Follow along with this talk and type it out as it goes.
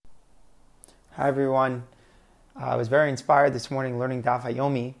Hi everyone. I was very inspired this morning learning Daf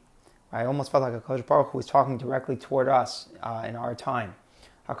Yomi. I almost felt like HaKadosh Baruch Hu was talking directly toward us in our time.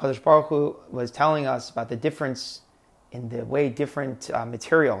 HaKadosh Baruch Hu was telling us about the difference in the way different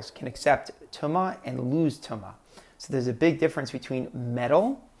materials can accept tumah and lose tumah. So there's a big difference between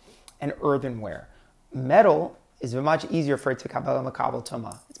metal and earthenware. Metal is much easier for it to makabel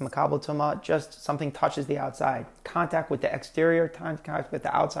tumah. It's makabel tumah, just something touches the outside. Contact with the exterior, contact with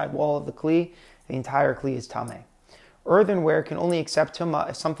the outside wall of the kli, the entire kli is tameh. Earthenware can only accept tumah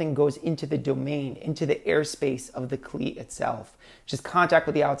if something goes into the domain, into the airspace of the kli itself. Just contact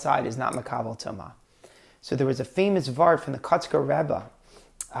with the outside is not makabel tumah. So there was a famous vart from the Kotzker Rebbe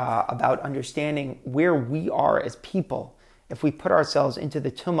about understanding where we are as people if we put ourselves into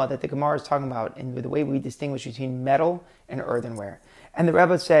the tumah that the Gemara is talking about and the way we distinguish between metal and earthenware. And the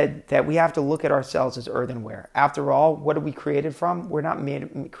Rebbe said that we have to look at ourselves as earthenware. After all, what are we created from? We're not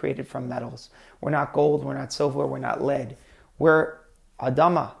created from metals. We're not gold, we're not silver, we're not lead. We're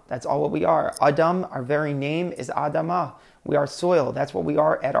Adama, that's all what we are. Adam, our very name is Adama. We are soil, that's what we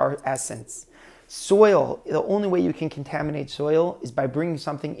are at our essence. Soil, the only way you can contaminate soil is by bringing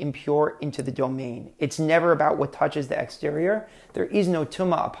something impure into the domain. It's never about what touches the exterior. There is no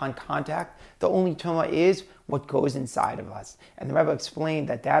tumah upon contact. The only tumah is what goes inside of us. And the Rebbe explained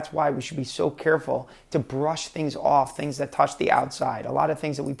that that's why we should be so careful to brush things off, things that touch the outside. A lot of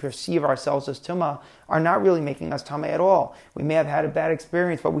things that we perceive ourselves as tumah are not really making us tameh at all. We may have had a bad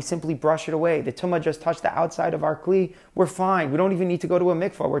experience, but we simply brush it away. The tumah just touched the outside of our kli. We're fine. We don't even need to go to a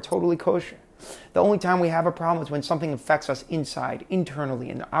mikvah. We're totally kosher. The only time we have a problem is when something affects us inside, internally,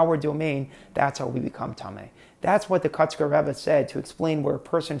 in our domain. That's how we become tameh. That's what the Kotzker Rebbe said to explain where a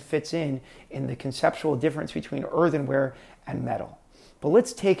person fits in the conceptual difference between earthenware and metal. But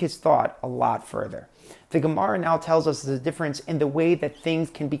let's take his thought a lot further. The Gemara now tells us the difference in the way that things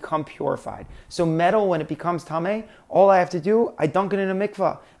can become purified. So metal, when it becomes tameh, all I have to do, I dunk it in a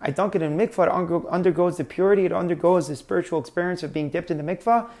mikvah. I dunk it in a mikvah, it undergoes the purity, it undergoes the spiritual experience of being dipped in the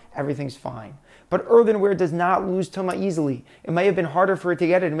mikvah, everything's fine. But earthenware does not lose tumah easily. It may have been harder for it to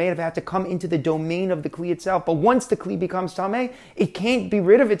get it. It may have had to come into the domain of the kli itself. But once the kli becomes tameh, it can't be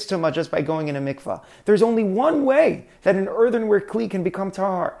rid of its tumah just by going in a mikvah. There's only one way that an earthenware kli can become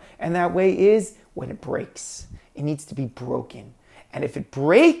tahar, and that way is when it breaks. It needs to be broken. And if it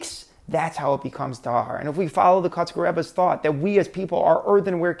breaks, that's how it becomes tahar. And if we follow the Kotzker Rebbe's thought that we as people are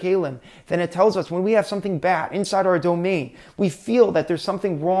earthenware kalim, then it tells us when we have something bad inside our domain, we feel that there's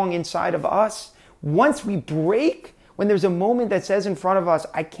something wrong inside of us. Once we break, when there's a moment that says in front of us,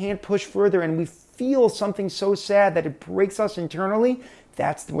 I can't push further, and we feel something so sad that it breaks us internally,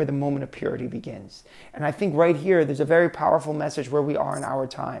 that's where the moment of purity begins. And I think right here, there's a very powerful message where we are in our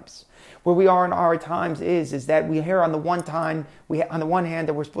times. Where we are in our times is that we hear on the one hand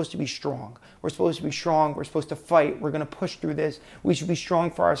that we're supposed to be strong. We're supposed to be strong. We're supposed to fight. We're going to push through this. We should be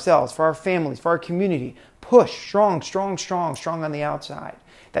strong for ourselves, for our families, for our community. Push, strong on the outside.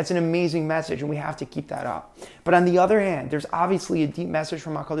 That's an amazing message, and we have to keep that up. But on the other hand, there's obviously a deep message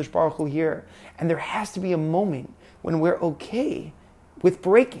from HaKadosh Baruch Hu here, and there has to be a moment when we're okay with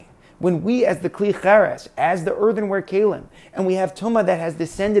breaking. When we, as the Kli Cheres, as the earthenware kalim, and we have tumah that has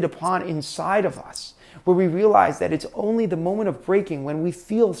descended upon inside of us, where we realize that it's only the moment of breaking, when we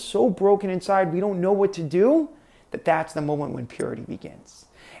feel so broken inside we don't know what to do, that's the moment when purity begins.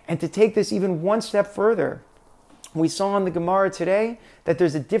 And to take this even one step further, we saw in the Gemara today that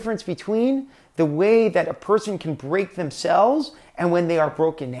there's a difference between the way that a person can break themselves and when they are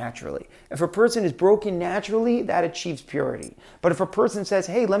broken naturally. If a person is broken naturally, that achieves purity. But if a person says,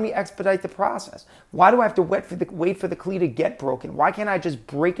 hey, let me expedite the process. Why do I have to wait for the kli to get broken? Why can't I just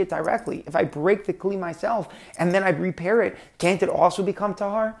break it directly? If I break the kli myself and then I repair it, can't it also become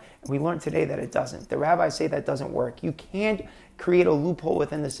tahar? And we learned today that it doesn't. The rabbis say that doesn't work. You can't create a loophole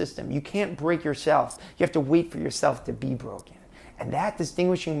within the system. You can't break yourself. You have to wait for yourself to be broken. And that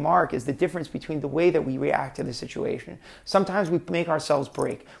distinguishing mark is the difference between the way that we react to the situation. Sometimes we make ourselves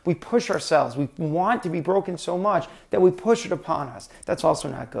break. We push ourselves. We want to be broken so much that we push it upon us. That's also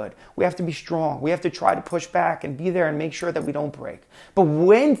not good. We have to be strong. We have to try to push back and be there and make sure that we don't break. But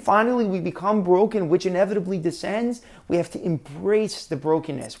when finally we become broken, which inevitably descends, we have to embrace the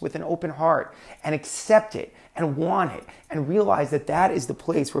brokenness with an open heart and accept it and want it and realize that that is the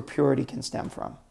place where purity can stem from.